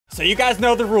So you guys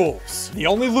know the rules. The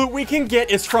only loot we can get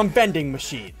is from vending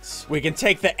machines. We can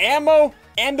take the ammo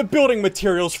and the building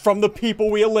materials from the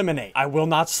people we eliminate. I will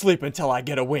not sleep until I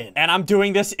get a win. And I'm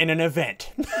doing this in an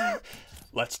event.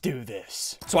 Let's do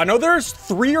this. So I know there's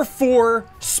 3 or 4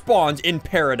 spawns in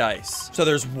Paradise. So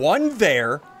there's one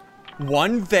there,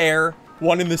 one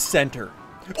in the center.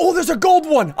 Oh, there's a gold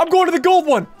one. I'm going to the gold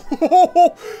one.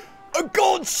 A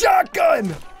gold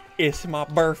shotgun. It's my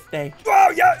birthday.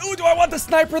 Oh, yeah. Ooh, do I want the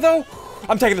sniper, though?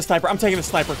 I'm taking the sniper. I'm taking the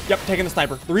sniper. Yep, taking the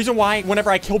sniper. The reason why, whenever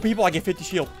I kill people, I get 50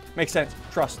 shield. Makes sense.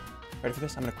 Trust. Ready for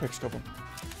this? I'm going to quick scope him.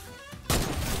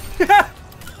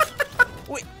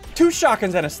 Wait, 2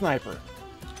 shotguns and a sniper.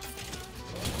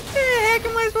 What the heck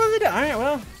am I supposed to do? All right,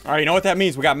 well. All right, you know what that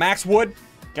means. We got max wood. You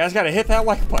guys got to hit that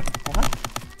like button. What?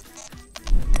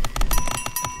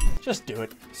 Just do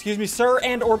it. Excuse me, sir,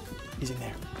 and or... He's in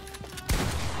there.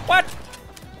 What?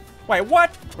 Wait, what?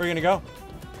 Where are you gonna go?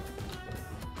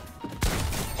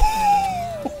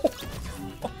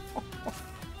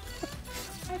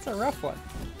 That's a rough one.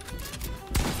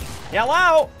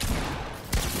 Hello?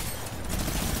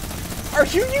 Are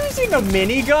you using a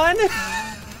minigun?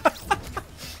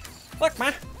 Look,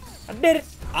 man, I did it.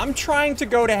 I'm trying to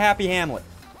go to Happy Hamlet.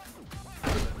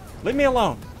 Leave me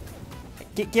alone.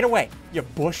 Get away, you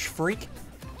bush freak.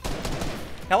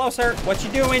 Hello, sir. What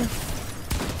you doing?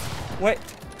 What?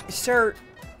 Sir.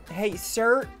 Hey,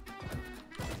 sir.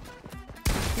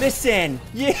 Listen.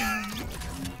 Yeah.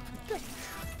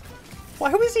 Why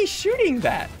was he shooting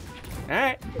that? All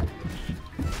right.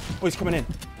 Oh, he's coming in.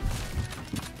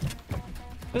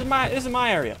 This is my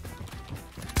area.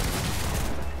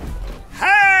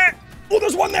 Hey! Oh,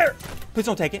 there's one there. Please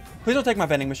don't take it. Please don't take my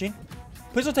vending machine.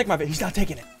 Please don't take my. He's not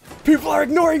taking it. People are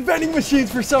ignoring vending machines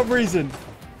for some reason.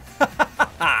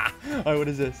 Alright, what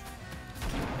is this?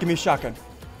 Give me a shotgun.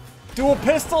 Dual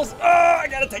pistols. Oh, I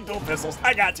gotta take dual pistols.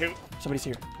 I got to. Somebody's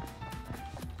here.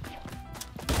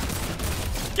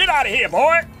 Get out of here,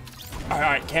 boy.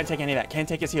 Alright, can't take any of that. Can't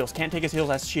take his heals. Can't take his heals.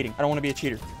 That's cheating. I don't want to be a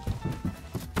cheater.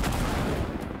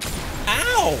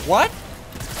 Ow, what?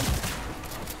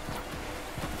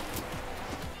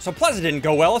 So Plaza didn't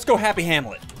go well. Let's go Happy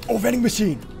Hamlet. Oh, vending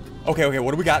machine. Okay,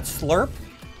 what do we got? Slurp?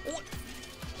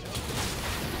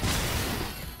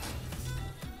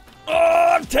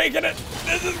 Oh, I'm taking it.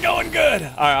 This is going good. All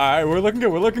right, we're looking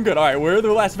good. We're looking good. All right, where's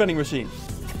the last vending machine?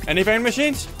 Any vending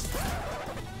machines?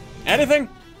 Anything?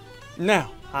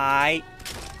 No. Hi.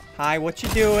 Hi, what you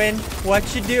doing?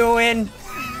 What you doing?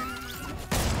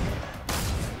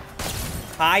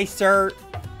 Hi, sir.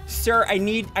 Sir, I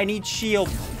need shield.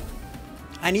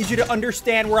 I need you to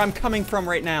understand where I'm coming from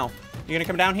right now. You gonna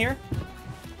come down here?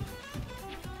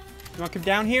 You wanna come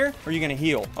down here? Or are you gonna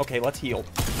heal? Okay, let's heal.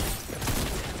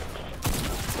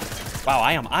 Wow,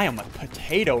 I am a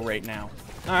potato right now.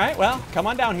 All right, well, come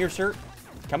on down here, sir.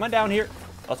 Come on down here.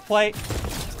 Let's play.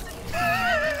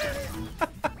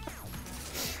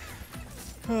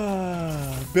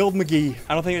 Build McGee.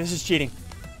 I don't think this is cheating.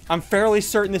 I'm fairly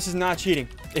certain this is not cheating.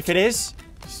 If it is,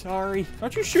 sorry.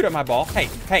 Don't you shoot at my ball. Hey,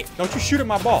 don't you shoot at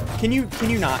my ball. Can you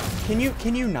not? Can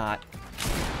you not?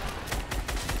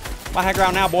 My high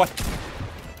ground now, boy.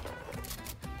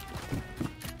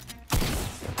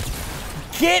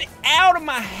 Get out of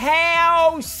my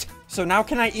house! So now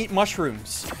can I eat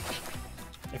mushrooms?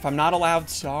 If I'm not allowed,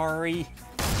 sorry.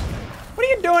 What are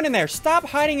you doing in there? Stop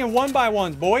hiding in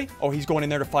 1x1s, boy. Oh, he's going in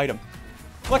there to fight him.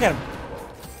 Look at him.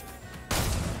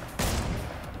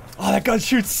 Oh, that gun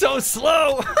shoots so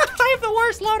slow. I have the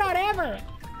worst loadout ever.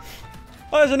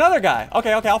 Oh, there's another guy.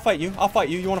 Okay, I'll fight you. I'll fight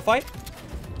you. You want to fight?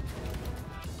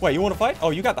 Wait, you want to fight?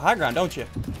 Oh, you got the high ground, don't you?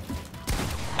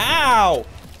 Ow!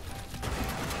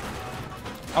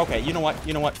 Okay, you know what?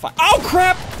 Fine. Oh,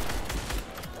 crap!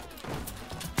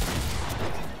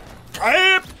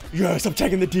 Crap! Yes, I'm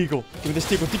taking the deagle. Give me this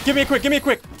deagle. Give me a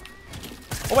quick.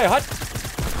 Oh, wait, what?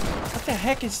 What the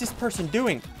heck is this person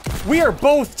doing? We are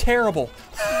both terrible.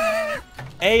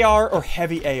 AR or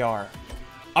heavy AR?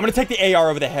 I'm gonna take the AR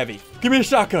over the heavy. Give me a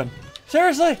shotgun.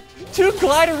 Seriously? 2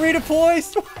 glider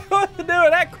redeploys? What to do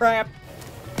with that crap?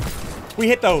 We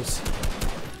hit those.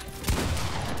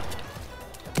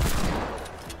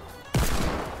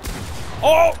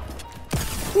 Oh!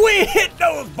 We hit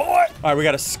those, boy! All right, we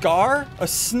got a Scar, a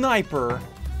Sniper.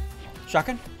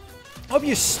 Shotgun? I hope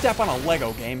you step on a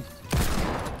Lego game.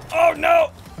 Oh,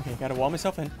 no! Okay, gotta wall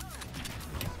myself in.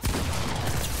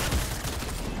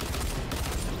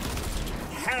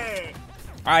 Hey!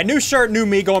 All right, new shirt, new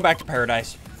me, going back to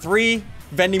Paradise. 3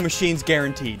 vending machines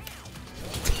guaranteed.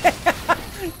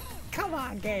 Come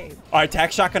on, Gabe. All right,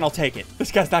 tac shotgun, I'll take it.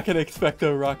 This guy's not gonna expect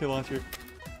a rocket launcher.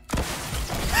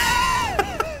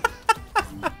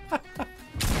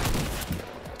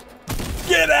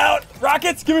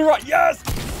 Rockets, give me yes!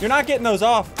 You're not getting those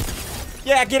off.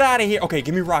 Yeah, get out of here. Okay,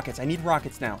 give me rockets. I need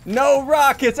rockets now. No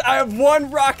rockets. I have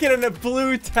 1 rocket and a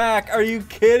blue tack. Are you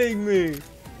kidding me?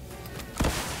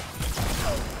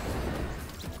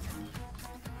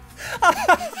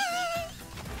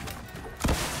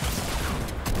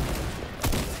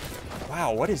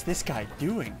 Wow, what is this guy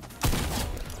doing?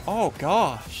 Oh,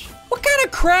 gosh. What kind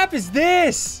of crap is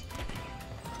this?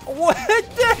 What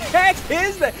the heck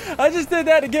is that? I just did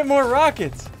that to get more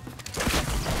rockets.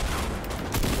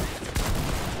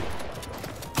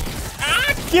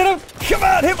 Ah, get him. Come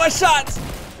on, hit my shots.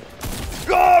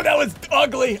 Oh, that was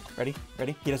ugly. Ready?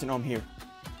 Ready? He doesn't know I'm here.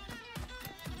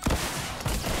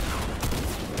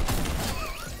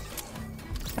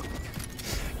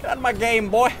 Get out of my game,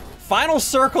 boy. Final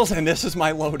circles, and this is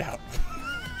my loadout.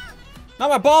 Now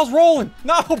my ball's rolling.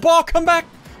 No, ball, come back.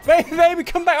 Baby,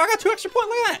 come back. I got 2 extra points.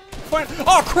 Look at that.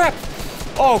 Oh, crap.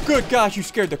 Oh, good gosh, you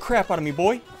scared the crap out of me,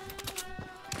 boy.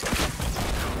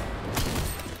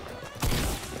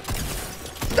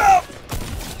 No!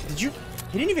 Did you?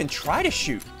 He didn't even try to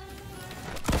shoot.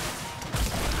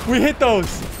 We hit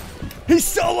those. He's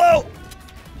solo.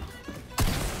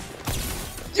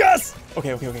 Yes!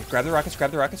 Okay. Grab the rockets,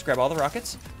 grab all the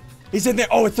rockets. He's in there.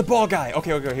 Oh, it's the ball guy.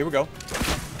 Okay, here we go.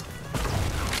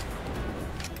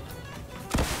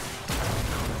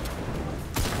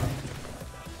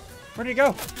 Where'd he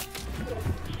go?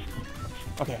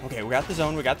 Okay, we got the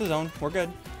zone, We're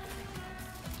good.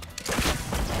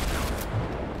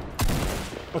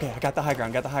 Okay, I got the high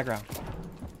ground,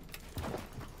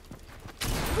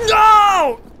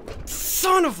 No!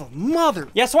 Son of a mother.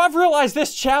 Yeah, so I've realized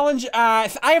this challenge, I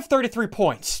have 33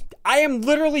 points. I am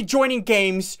literally joining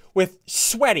games with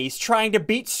sweaties, trying to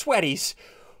beat sweaties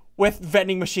with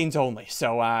vending machines only.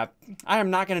 So, I am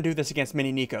not going to do this against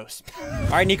mini Nikos. All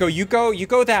right, Nico, you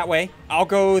go that way. I'll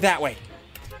go that way.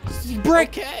 Break.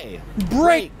 Okay.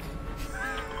 Break.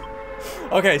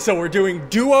 Okay, so we're doing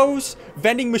duos,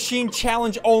 vending machine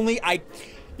challenge only.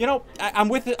 I'm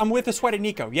with a sweaty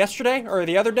Nico. Yesterday, or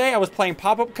the other day, I was playing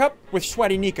Pop-Up Cup with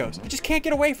sweaty Nikos. I just can't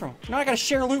get away from them. Now I gotta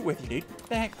share loot with you, dude. What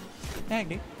the heck,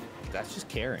 dude? That's just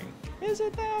caring. Is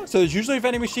it though? So there's usually a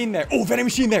vending machine there. Oh, vending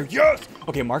machine there. Yes!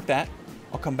 Okay, mark that.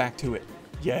 I'll come back to it.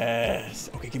 Yes.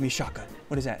 Okay, give me a shotgun.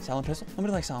 What is that? Silent pistol?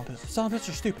 Nobody likes silent pistols. Silent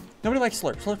pistols are stupid. Nobody likes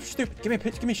slurps. Slurps are stupid.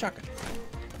 Give me a shotgun.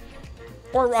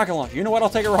 Or a rocket launcher. You know what? I'll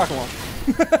take a rocket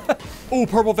launcher. Oh,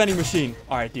 purple vending machine.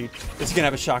 All right, dude. This is gonna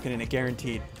have a shotgun in it,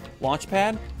 guaranteed. Launch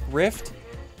pad, rift,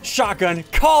 shotgun.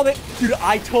 Called it. Dude,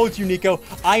 I told you, Nico.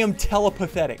 I am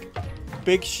telepathetic.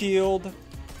 Big shield.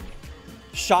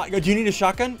 Shotgun. Do you need a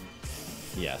shotgun?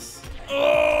 Yes.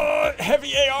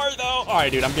 Heavy AR, though. All right,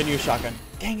 dude. I'm getting you a shotgun.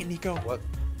 Dang it, Nico. What?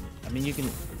 I mean, you can...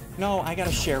 No, I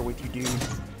gotta share with you, dude.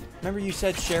 Remember you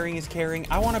said sharing is caring?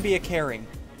 I want to be a caring.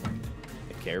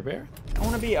 A Care Bear? I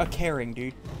want to be a caring,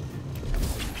 dude.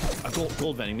 A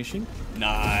gold vending machine?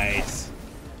 Nice.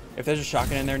 If there's a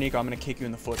shotgun in there, Nico, I'm going to kick you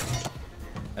in the foot.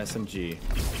 SMG.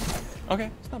 Okay,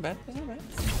 it's not bad. All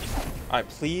right,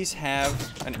 please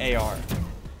have an AR.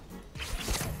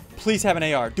 Please have an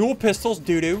AR. Dual pistols,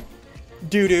 doo-doo.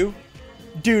 Doo-doo.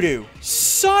 Doo-doo.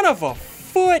 Son of a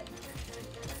foot.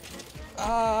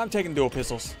 I'm taking dual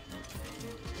pistols.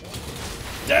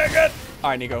 Dang it.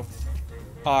 All right, Nico.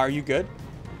 Are you good?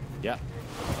 Yeah.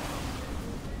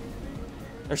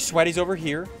 There's sweaties over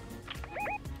here.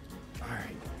 All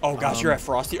right. Oh gosh, you're at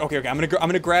Frosty. Okay, I'm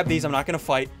gonna grab these. I'm not gonna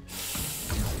fight.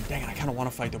 Dang it, I kind of want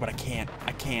to fight though, but I can't.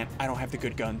 I don't have the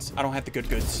good guns. I don't have the good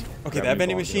goods. Okay, Grab that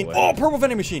vending machine. Oh, purple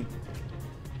vending machine.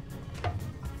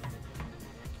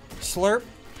 Slurp.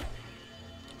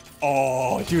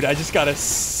 Oh, dude, I just got a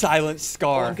silent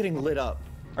scar. Oh, I'm getting lit up.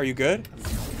 Are you good?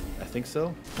 I think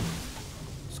so.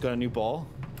 Just got a new ball.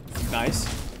 Nice.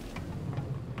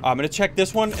 I'm gonna check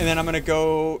this one, and then I'm gonna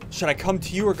go. Should I come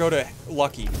to you or go to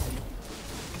Lucky?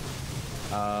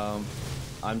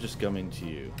 I'm just coming to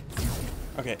you.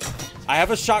 Okay. I have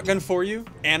a shotgun for you,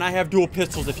 and I have dual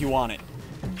pistols if you want it.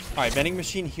 All right, vending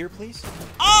machine here, please.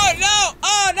 Oh, no!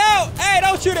 Oh, no! Hey,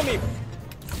 don't shoot at me!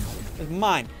 It's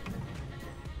mine.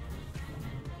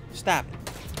 Stop it.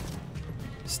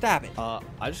 Stop it. I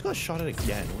just got shot at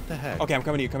again. What the heck? Okay, I'm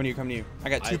coming to you. I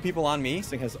got two people on me. This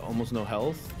thing has almost no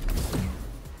health.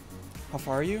 How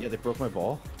far are you? Yeah, they broke my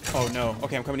ball. Oh, no.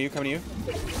 Okay, I'm coming to you,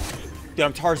 Dude,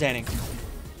 I'm Tarzaning.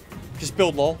 Just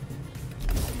build, lol.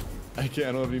 I can't.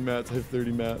 I don't have any mats. I have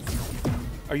 30 mats.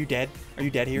 Are you dead? Are you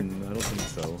dead here? I don't think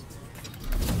so.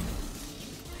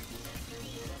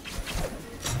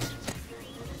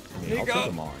 Here you I'll go. take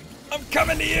them on. I'm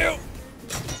coming to you.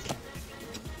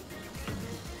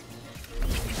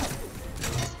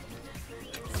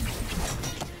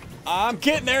 I'm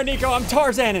getting there, Nico. I'm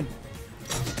Tarzanin.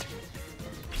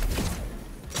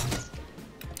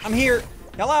 I'm here.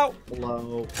 Hello.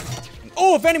 Hello.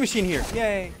 Oh, a vending machine here.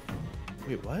 Yay.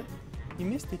 Wait, what? You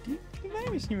missed it, dude. A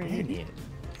vending machine right here.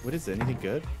 What is it? Anything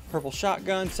good? Purple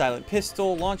shotgun, silent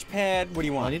pistol, launch pad. What do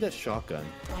you Oh, I want? need that shotgun.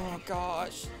 Oh,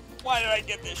 gosh. Why did I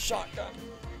get this shotgun?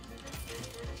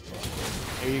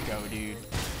 There you go, dude.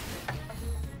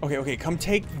 Okay, come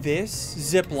take this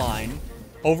zip line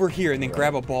over here and then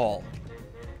grab a ball.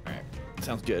 Alright.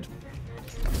 Sounds good.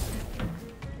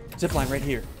 Zip line right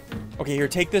here. Okay, here,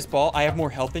 take this ball. I have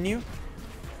more health than you.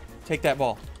 Take that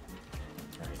ball.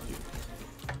 Alright, dude.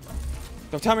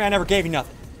 Don't tell me I never gave you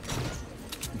nothing.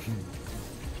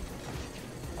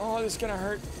 Oh, this is gonna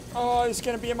hurt. Oh, this is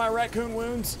gonna be in my raccoon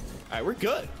wounds. Alright, we're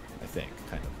good. I think,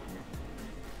 kind of.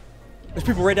 There's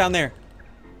people right down there.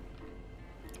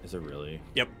 Is it really?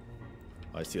 Yep.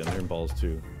 Oh, I see them. They're in balls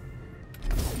too.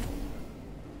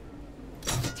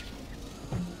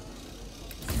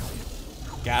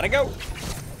 Gotta go.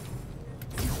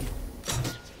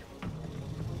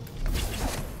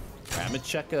 Alright, I'm gonna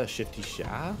check shifty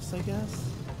shafts, I guess.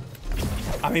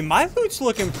 I mean, my loot's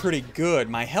looking pretty good.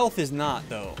 My health is not,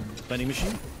 though. Vending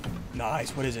machine?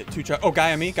 Nice. What is it? Oh,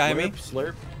 guy on me. Guy on me.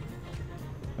 Slurp.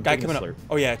 Guy coming up.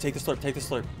 Oh, yeah. Take the slurp. Take the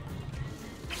slurp.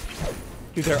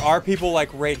 Dude, there are people, like,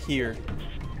 right here.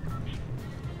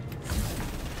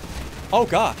 Oh,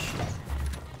 gosh.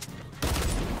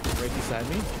 Right beside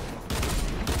me?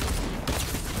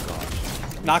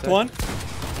 Gosh. Knocked one.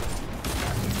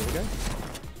 Okay.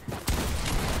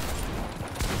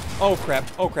 Oh, crap.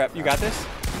 Oh, crap. You got this?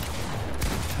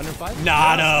 105?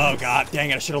 Nah, no. God dang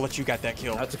it. I should have let you get that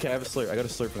kill. That's okay. I have a slurp. I got a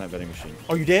slurp from that vending machine.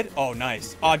 Oh, you did? Oh,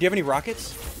 nice. Do you have any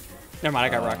rockets? Never mind. I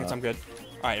got rockets. I'm good.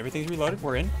 All right. Everything's reloaded.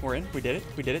 We're in. We're in. We did it.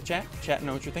 We did it, chat. Chat,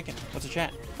 know what you're thinking. What's a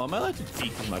chat? Am I allowed to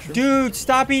eat these mushrooms? Dude,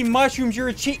 stop eating mushrooms. You're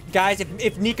a cheat. Guys,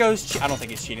 if Nico's... I don't think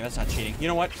he's cheating. That's not cheating. You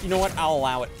know what? You know what? I'll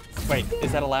allow it. Wait,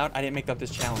 is that allowed? I didn't make up this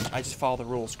challenge. I just follow the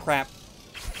rules. Crap.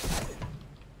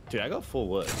 Dude, I got full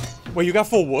wood. Wait, you got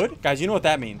full wood? Guys, you know what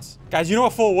that means. Guys, you know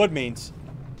what full wood means.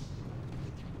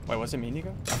 Wait, what's it mean,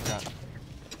 Nico? I forgot.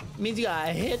 Means you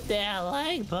gotta hit that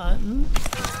like button.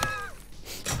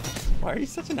 Why are you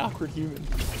such an awkward human?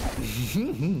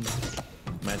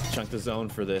 Might have to chunk the zone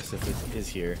for this if it is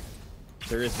here.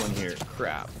 There is one here.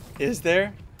 Crap. Is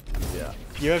there? Yeah.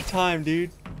 You have time,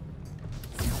 dude.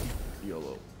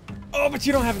 YOLO. Oh, but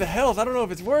you don't have the health. I don't know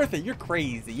if it's worth it. You're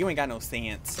crazy. You ain't got no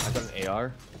sense. I got an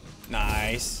AR.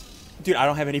 Nice. Dude, I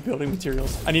don't have any building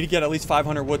materials. I need to get at least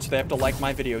 500 wood so they have to like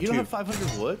my video, You too. don't have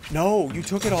 500 wood? No, you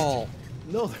took it all.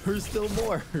 No, there was still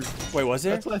more. Wait, was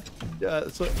there? That's what. Yeah,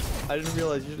 that's what. I didn't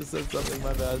realize. You should have said something.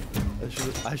 My bad.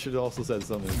 I should have also said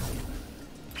something.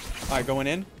 All right, going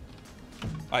in.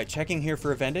 All right, checking here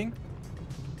for a vending.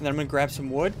 And then I'm going to grab some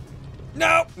wood.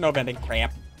 No, no vending.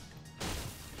 Crap.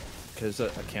 Because a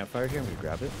campfire here, I'm gonna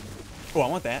grab it. Oh, I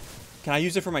want that. Can I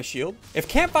use it for my shield? If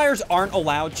campfires aren't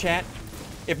allowed, chat,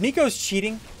 if Nico's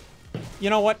cheating,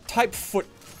 you know what? Type foot.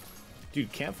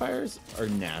 Dude, campfires are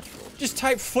natural. Just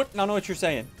type foot and I'll know what you're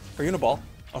saying. Are you in a ball?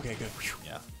 Okay, good. Whew.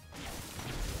 Yeah.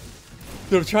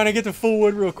 Dude, I'm trying to get to full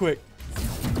wood real quick.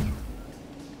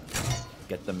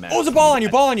 Get the map. Oh, there's a ball on you,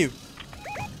 ball on you.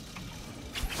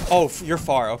 Oh, you're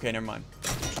far. Okay, never mind.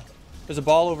 There's a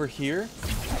ball over here.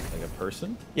 Like a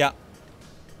person? Yeah.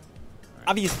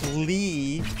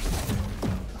 Obviously.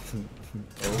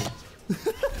 Oh.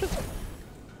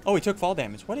 Oh, he took fall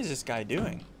damage. What is this guy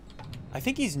doing? I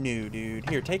think he's new, dude.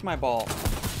 Here, take my ball.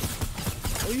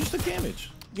 Oh, you just took damage.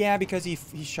 Yeah, because he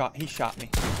shot me.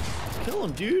 Kill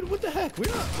him, dude. What the heck?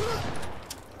 We're not.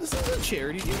 This isn't a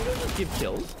charity, dude. We don't give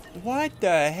kills. What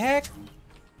the heck?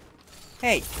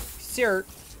 Hey, sir.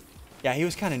 Yeah, he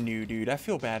was kind of new, dude. I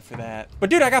feel bad for that. But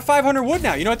dude, I got 500 wood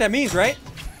now. You know what that means, right?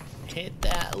 Hit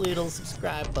that little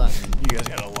subscribe button. You guys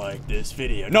gotta like this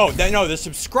video. No, the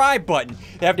subscribe button.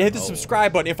 They have to hit the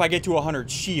subscribe button if I get to 100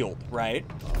 shield, right?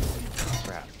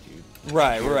 Crap, dude.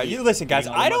 Right. You listen, guys.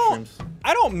 Eating all the mushrooms.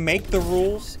 I don't make the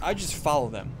rules. I just follow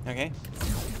them. Okay.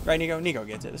 Right, Nico. Nico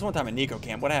gets it. This one time at Nico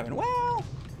camp. What happened? Well,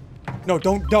 no,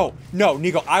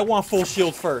 Nico. I want full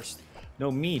shield first.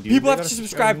 No, me, dude. People have to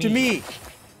subscribe to me.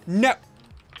 No.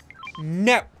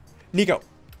 Nico.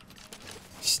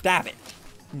 Stab it.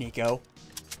 Nico,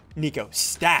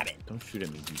 stab it. Don't shoot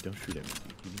at me, dude. Don't shoot at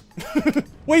me, dude.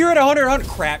 Well, you're at 100.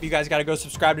 Crap, you guys gotta go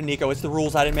subscribe to Nico. It's the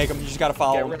rules. I didn't make them. You just gotta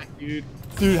follow Get them. wrecked, dude.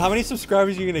 Dude, how many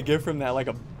subscribers are you gonna get from that? Like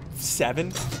a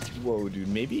 7? Whoa, dude.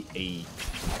 Maybe 8.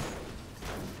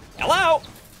 Hello?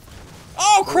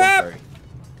 Oh, crap!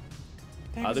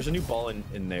 There's a new ball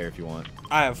in there if you want.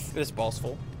 I have... This ball's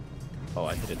full. Oh,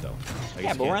 I hit it, though.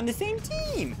 Yeah, but we're on the same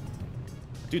team.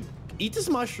 Dude, eat this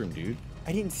mushroom, dude.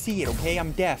 I didn't see it, okay?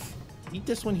 I'm deaf. Eat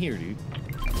this one here, dude.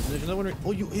 And there's another one.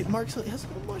 Oh, it marks it has a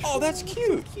little mushroom. Oh, that's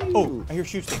cute. So cute. Oh, I hear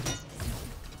shoot stick.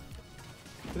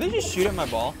 Did they just shoot at my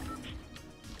ball?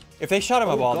 If they shot at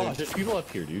my ball, gosh, there's people up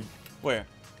here, dude. Where?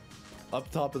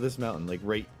 Up top of this mountain, like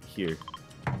right here.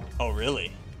 Oh,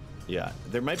 really? Yeah,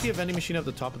 there might be a vending machine up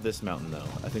the top of this mountain, though.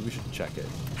 I think we should check it.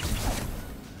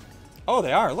 Oh,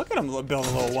 they are. Look at them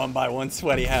building a little 1x1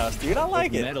 sweaty house, dude. I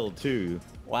like it. Metal, too.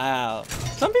 Wow.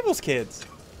 Some people's kids.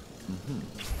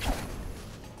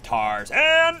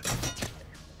 Tarzan!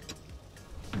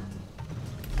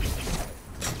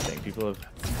 Dang, people have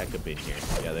hecka been here.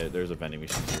 Yeah, there's a vending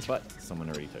machine here, but someone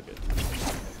already took it.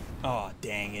 Oh,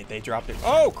 dang it. They dropped it.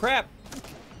 Oh, crap.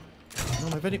 No,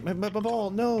 my ball,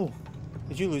 no.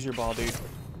 Did you lose your ball, dude?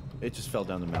 It just fell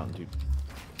down the mountain, dude.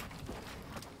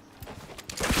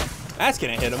 That's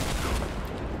gonna hit him.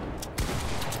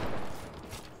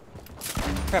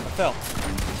 Crap, I fell.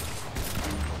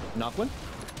 Knock one?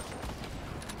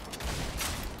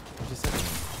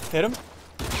 Hit him.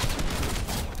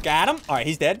 Got him. All right,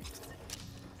 he's dead.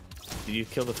 Did you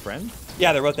kill the friend?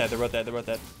 Yeah, they're both dead. They're both dead. They're both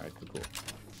dead. All right, cool.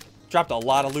 Dropped a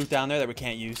lot of loot down there that we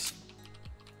can't use.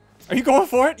 Are you going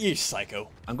for it? You psycho.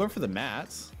 I'm going for the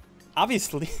mats.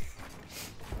 Obviously.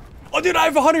 Oh, dude, I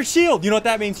have 100 shield. You know what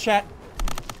that means, chat?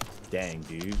 Dang,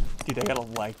 dude. Dude, I gotta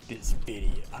like this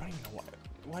video. I don't even know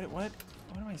what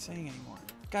am I saying anymore?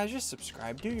 Guys, just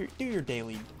subscribe. Do your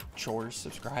daily chores.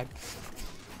 Subscribe.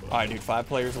 All right, dude. 5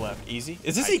 players left. Easy.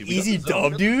 Is this an easy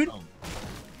dub, dude?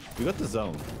 We got the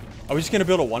zone. Are we just gonna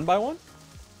build a 1x1? Well,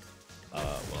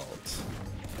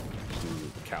 do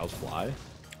the cows fly?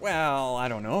 Well, I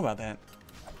don't know about that.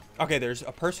 Okay, there's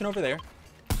a person over there.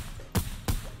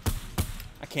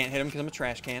 I can't hit him because I'm a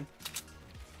trash can.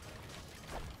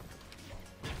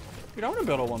 Dude, I want to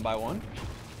build a 1x1.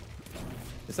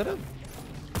 Is that a...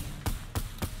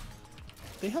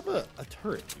 They have a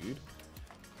turret, dude.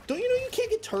 Don't you know you can't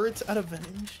get turrets out of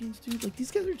vending machines, dude? Like,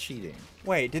 these guys are cheating.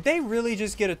 Wait, did they really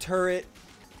just get a turret?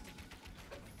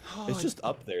 It's just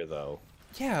up there, though.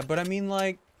 Yeah, but I mean,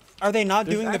 like, are they not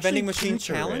doing the vending machine 2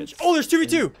 challenge? turrets. Oh, there's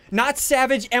 2v2. Not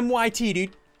Savage MYT,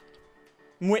 dude.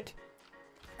 Mwit.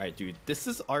 All right, dude. This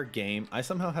is our game. I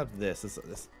somehow have this.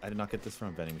 I did not get this from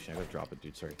a vending machine. I gotta drop it,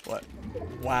 dude. Sorry. What?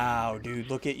 Wow,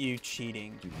 dude. Look at you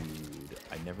cheating. Dude,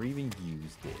 I never even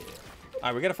used it. All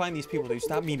right, we gotta find these people, dude.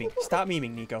 Stop memeing. Stop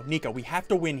memeing, Nico. Nico, we have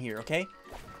to win here, okay?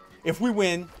 If we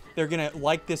win, they're gonna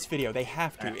like this video. They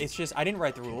have to. It's just, I didn't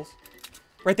write the rules.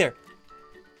 Right there.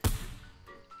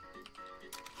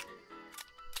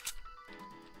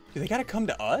 Do they gotta come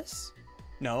to us?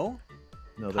 No?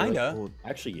 No, Kinda. like, well,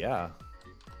 actually, yeah.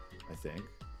 I think.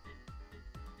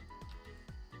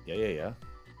 Yeah.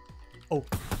 Oh.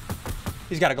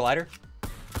 He's got a glider.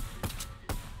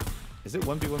 Is it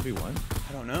 1v1v1?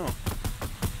 I don't know.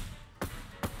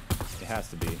 It has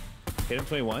to be. Hit him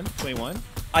 21. 21.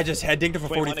 I just head dinked him for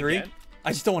 43. again?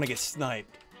 I just don't want to get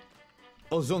sniped.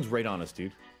 Oh, zone's right on us,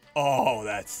 dude. Oh,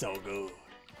 that's so good. All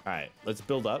right, let's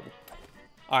build up.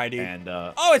 All right, dude. And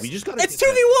oh, it's we just gotta it's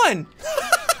get 2v1.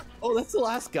 Oh, that's the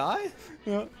last guy?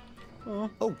 Yeah.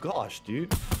 Oh gosh,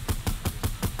 dude.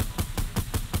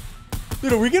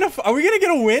 Dude, are we gonna get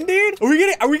a win, dude? Are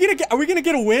we gonna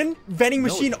get a win? Vending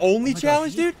machine only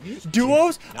challenge, dude.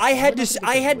 Duos. I had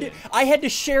to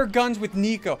share guns with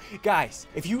Nico. Guys,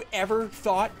 if you ever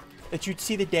thought that you'd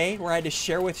see the day where I had to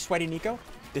share with Sweaty Nico,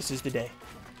 this is the day.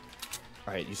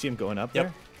 All right, you see him going up Yep.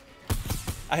 there?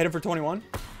 I hit him for 21.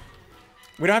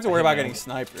 We don't have to worry about getting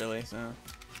sniped, really. So.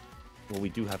 Well, we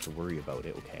do have to worry about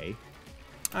it, okay?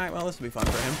 All right, well, this will be fun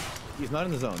for him. He's not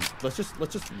in the zone. Let's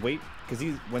just wait, because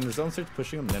when the zone starts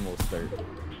pushing him, then we'll start. All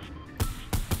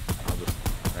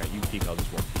right, you peek. I'll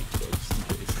just one peek, so just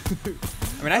in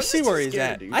case. I mean, I see where he's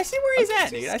at. Dude. I see where he's at,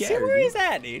 dude. I see where he's dude.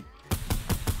 at, dude.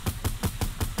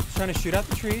 Just trying to shoot out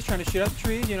the trees. Trying to shoot out the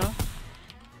trees. You know.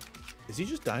 Is he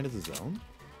just dying to the zone?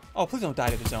 Oh, please don't die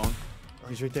to the zone. Oh,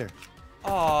 he's right there.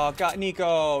 Oh, got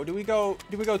Nico. Do we go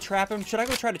trap him? Should I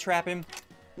go try to trap him?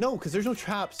 No, because there's no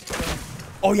traps.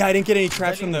 Oh yeah, I didn't get any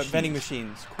traps from the vending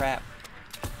machines. Crap.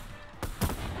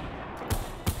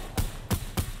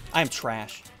 I am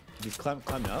trash. He's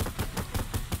climbing up.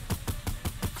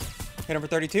 Hit him for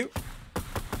 32. I'm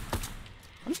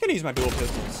just gonna use my dual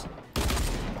pistols.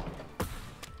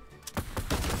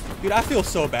 Dude, I feel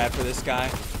so bad for this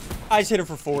guy. I just hit him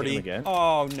for 40. Hit him again?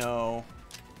 Oh no.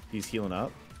 He's healing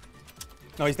up.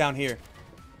 No, he's down here.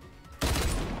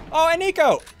 Oh, and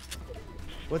Nico.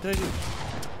 What did I do?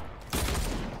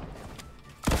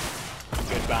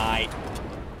 Goodbye.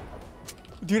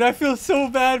 Dude, I feel so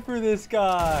bad for this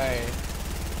guy.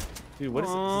 Dude, what is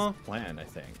this plan, I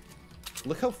think?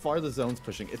 Look how far the zone's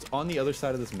pushing. It's on the other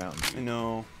side of this mountain. I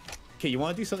know. Okay, you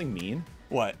want to do something mean?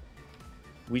 What?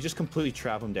 We just completely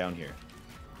trap him down here.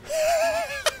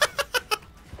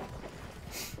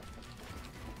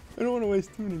 I don't want to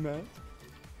waste too many mats.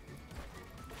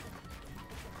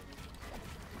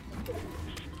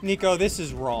 Nico, this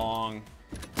is wrong.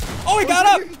 Oh, he got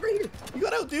up! He's right here. You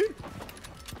got out, dude.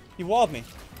 He walled me.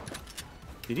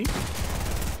 Did he?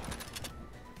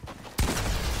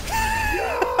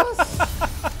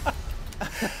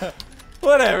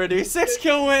 Whatever, dude.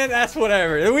 6-kill win, that's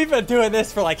whatever. We've been doing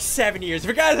this for like 7 years. If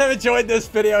you guys have enjoyed this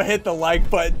video, hit the like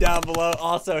button down below.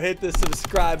 Also, hit the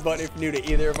subscribe button if you're new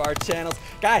to either of our channels.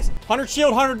 Guys, 100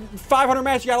 shield, 500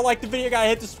 match. You gotta like the video, gotta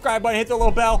hit the subscribe button, hit the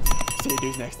little bell. See you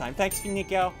dudes next time. Thanks,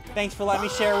 Nico. Thanks for letting me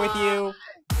share with you.